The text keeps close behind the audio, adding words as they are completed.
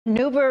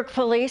Newburgh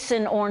police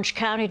in Orange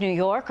County, New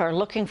York, are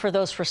looking for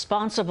those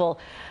responsible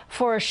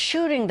for a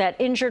shooting that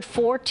injured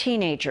 4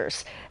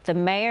 teenagers. The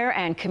mayor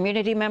and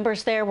community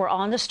members there were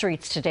on the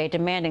streets today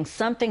demanding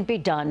something be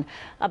done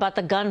about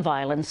the gun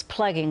violence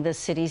plaguing the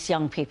city's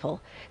young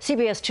people.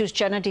 CBS 2's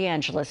Jenna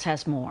DeAngelis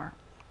has more.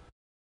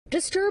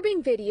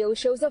 Disturbing video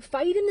shows a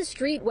fight in the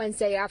street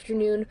Wednesday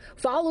afternoon,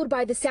 followed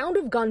by the sound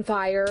of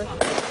gunfire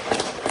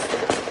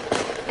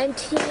and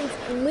teens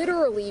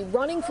literally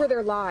running for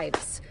their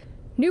lives.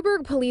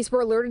 Newburgh police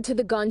were alerted to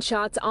the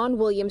gunshots on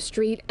William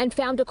Street and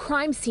found a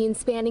crime scene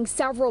spanning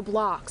several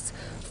blocks.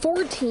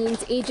 4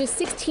 teens ages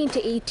 16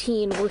 to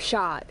 18 were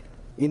shot.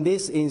 In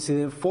this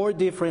incident, 4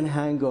 different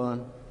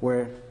handguns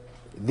were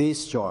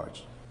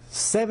discharged.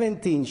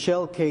 17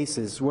 shell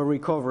cases were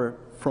recovered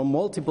from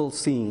multiple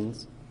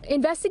scenes.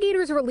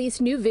 Investigators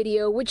released new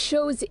video which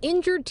shows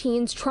injured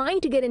teens trying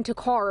to get into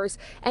cars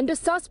and a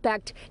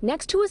suspect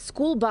next to a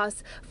school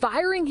bus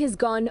firing his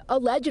gun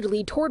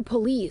allegedly toward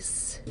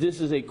police.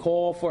 This is a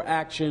call for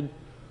action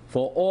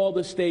for all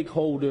the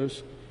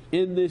stakeholders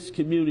in this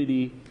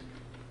community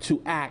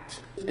to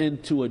act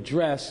and to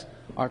address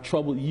our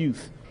troubled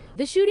youth.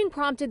 The shooting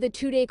prompted the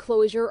 2-day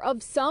closure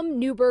of some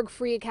Newburgh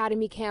Free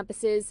Academy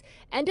campuses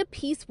and a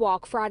peace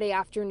walk Friday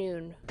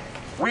afternoon.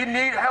 We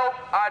need help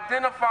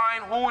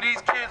identifying who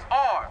these kids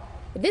are.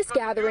 This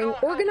gathering,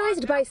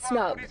 organized by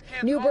SNUG,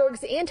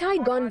 Newburgh's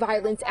anti-gun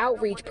violence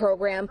outreach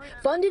program,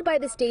 funded by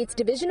the state's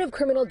Division of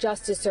Criminal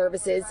Justice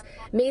Services,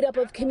 made up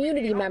of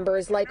community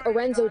members like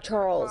Orenzo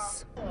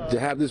Charles. To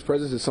have this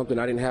presence is something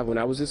I didn't have when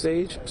I was this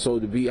age, so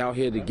to be out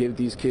here to give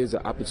these kids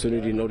the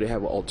opportunity to know they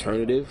have an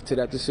alternative to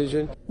that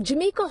decision.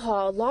 Jamaica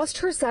Hall lost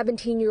her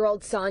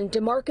 17-year-old son,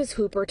 DeMarcus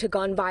Hooper, to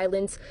gun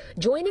violence,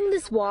 joining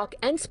this walk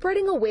and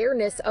spreading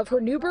awareness of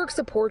her Newburgh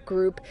support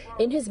group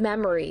in his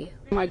memory.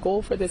 My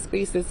goal for this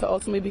space is to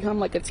ultimately become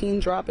like a teen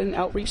drop-in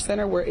outreach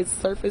center where it's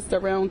surfaced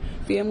around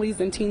families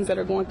and teens that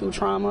are going through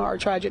trauma or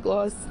tragic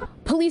loss.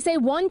 Police say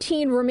 1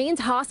 teen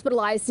remains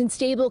hospitalized in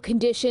stable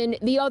condition.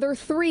 The other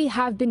 3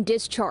 have been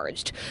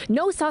discharged.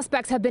 No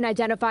suspects have been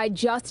identified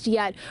just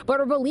yet, but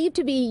are believed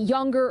to be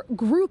younger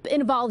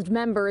group-involved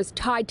members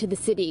tied to the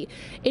city.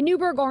 In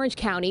Newburgh, Orange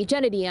County,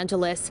 Jenna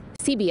DeAngelis,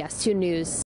 CBS 2 News.